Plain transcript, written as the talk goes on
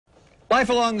Life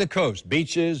along the coast,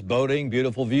 beaches, boating,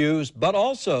 beautiful views, but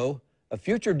also a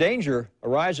future danger, a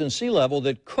rise in sea level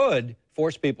that could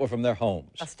force people from their homes.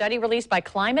 A study released by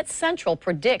Climate Central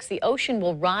predicts the ocean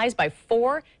will rise by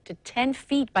 4 to 10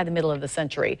 feet by the middle of the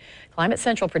century. Climate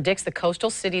Central predicts the coastal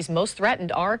cities most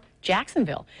threatened are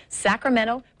Jacksonville,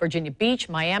 Sacramento, Virginia Beach,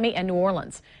 Miami, and New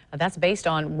Orleans. That's based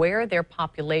on where their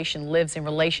population lives in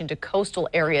relation to coastal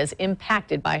areas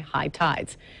impacted by high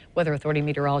tides. Weather Authority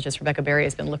meteorologist Rebecca Berry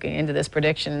has been looking into this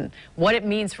prediction, what it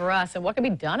means for us, and what can be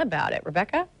done about it.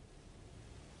 Rebecca?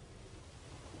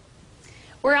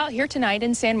 We're out here tonight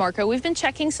in San Marco. We've been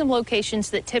checking some locations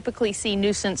that typically see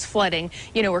nuisance flooding.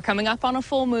 You know, we're coming up on a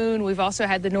full moon. We've also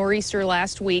had the nor'easter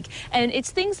last week. And it's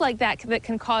things like that that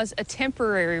can cause a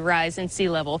temporary rise in sea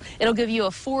level. It'll give you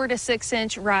a 4 to 6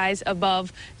 inch rise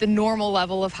above the normal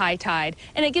level of high tide.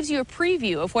 And it gives you a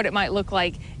preview of what it might look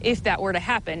like if that were to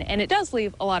happen. And it does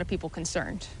leave a lot of people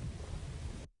concerned.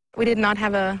 We did not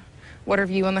have a water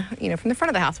view on the, from the front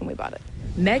of the house when we bought it.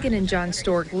 Megan and John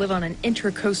Stork live on an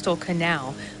intercoastal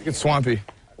canal. It's swampy.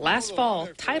 Last fall,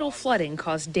 tidal flooding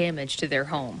caused damage to their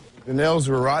home. The nails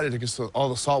were rotted because all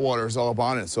the salt water is all up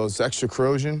on it, so it's extra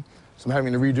corrosion. So I'm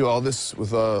having to redo all this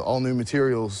with all new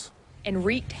materials. And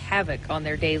wreaked havoc on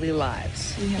their daily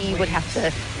lives. He would have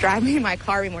to drive me in my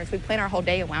car every morning, so we plan our whole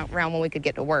day around when we could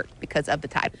get to work because of the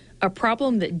tide. A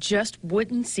problem that just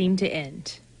wouldn't seem to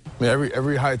end. I mean,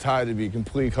 every high tide would be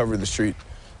completely covered the street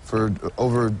for a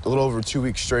little over 2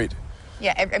 weeks straight.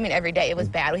 Yeah, every day it was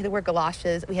bad. We had to wear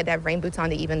galoshes. We had to have rain boots on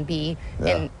to even be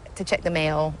in to check the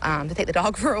mail, to take the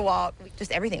dog for a walk.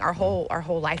 Just everything. Our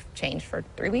whole life changed for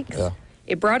 3 weeks. Yeah.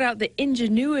 It brought out the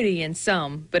ingenuity in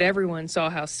some, but everyone saw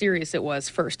how serious it was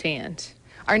firsthand.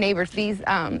 Our neighbors, these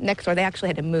next door, they actually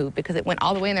had to move because it went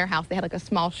all the way in their house. They had like a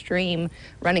small stream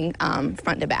running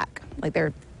front to back. Like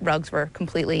their rugs were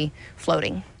completely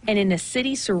floating. And in a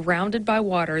city surrounded by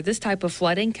water, this type of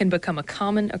flooding can become a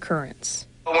common occurrence.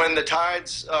 When the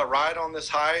tides ride on this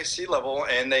high sea level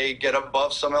and they get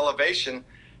above some elevation,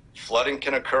 flooding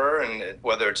can occur, and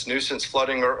whether it's nuisance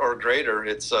flooding or greater,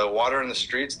 it's water in the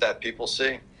streets that people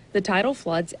see. The tidal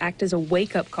floods act as a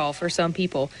wake-up call for some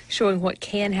people, showing what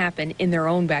can happen in their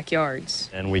own backyards.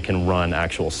 And we can run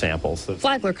actual samples.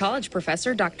 Flagler College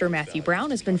professor Dr. Matthew Brown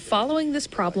has been following this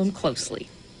problem closely.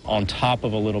 On top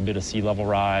of a little bit of sea level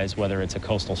rise, whether it's a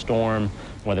coastal storm,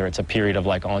 whether it's a period of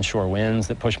like onshore winds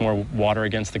that push more water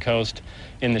against the coast,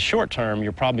 in the short term,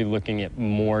 you're probably looking at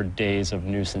more days of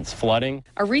nuisance flooding.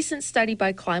 A recent study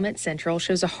by Climate Central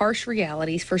shows a harsh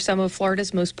reality for some of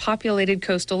Florida's most populated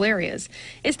coastal areas.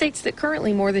 It states that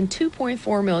currently more than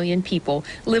 2.4 million people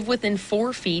live within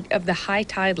 4 feet of the high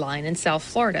tide line in South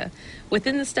Florida.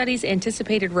 Within the study's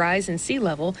anticipated rise in sea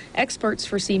level, experts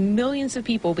foresee millions of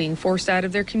people being forced out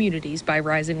of their communities by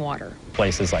rising water.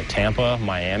 Places like Tampa,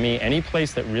 Miami, any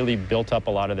place that really built up a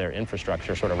lot of their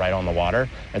infrastructure sort of right on the water,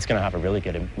 it's going to have a really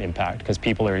good impact because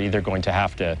people are either going to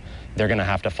have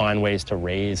to find ways to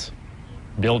raise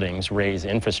buildings, raise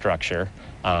infrastructure,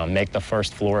 make the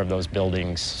first floor of those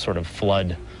buildings sort of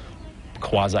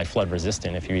quasi-flood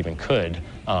resistant if you even could,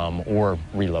 or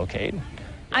relocate.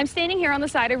 I'm standing here on the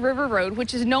side of River Road,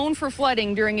 which is known for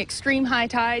flooding during extreme high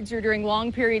tides or during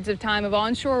long periods of time of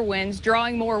onshore winds,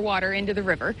 drawing more water into the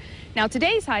river. Now,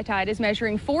 today's high tide is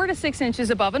measuring 4 to 6 inches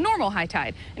above a normal high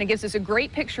tide, and it gives us a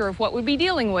great picture of what we'd be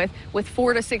dealing with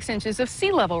 4 to 6 inches of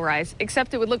sea level rise,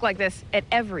 except it would look like this at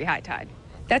every high tide.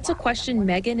 That's a question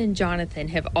Megan and Jonathan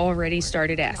have already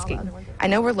started asking. I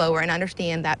know we're lower and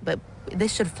understand that, but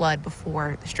this should flood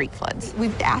before the street floods.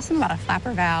 We've asked them about a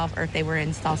flapper valve or if they were to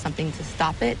install something to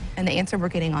stop it, and the answer we're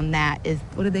getting on that is,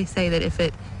 what did they say, that if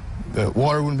it... The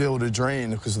water wouldn't be able to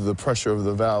drain because of the pressure of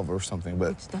the valve or something,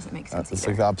 but which doesn't make sense it's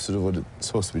either. like the opposite of what it's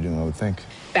supposed to be doing, I would think.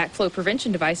 Backflow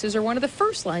prevention devices are one of the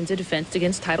first lines of defense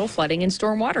against tidal flooding and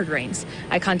stormwater drains.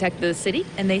 I contacted the city,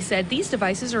 and they said these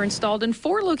devices are installed in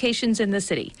 4 locations in the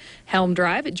city: Helm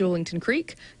Drive at Julington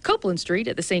Creek, Copeland Street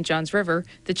at the St. Johns River,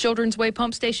 the Children's Way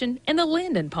Pump Station, and the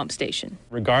Landon Pump Station.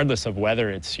 Regardless of whether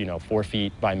it's 4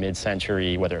 feet by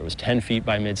mid-century, whether it was 10 feet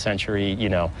by mid-century,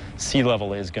 sea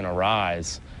level is going to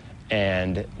rise.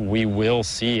 And we will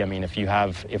see,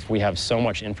 if we have so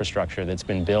much infrastructure that's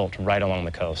been built right along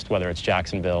the coast, whether it's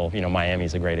Jacksonville,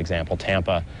 Miami's a great example,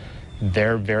 Tampa,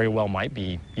 there very well might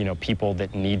be, people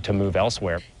that need to move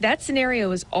elsewhere. That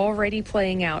scenario is already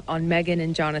playing out on Megan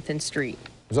and Jonathan Street.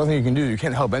 There's nothing you can do. You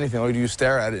can't help anything. All you do is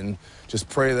stare at it and just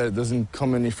pray that it doesn't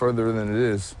come any further than it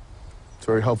is. It's a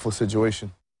very helpful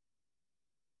situation.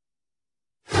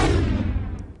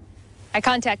 I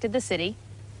contacted the city.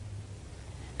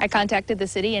 I contacted the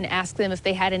city and asked them if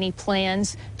they had any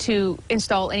plans to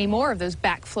install any more of those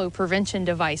backflow prevention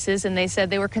devices, and they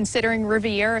said they were considering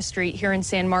Riviera Street here in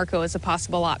San Marco as a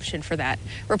possible option for that.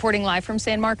 Reporting live from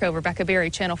San Marco, Rebecca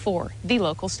Berry, Channel 4, the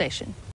local station.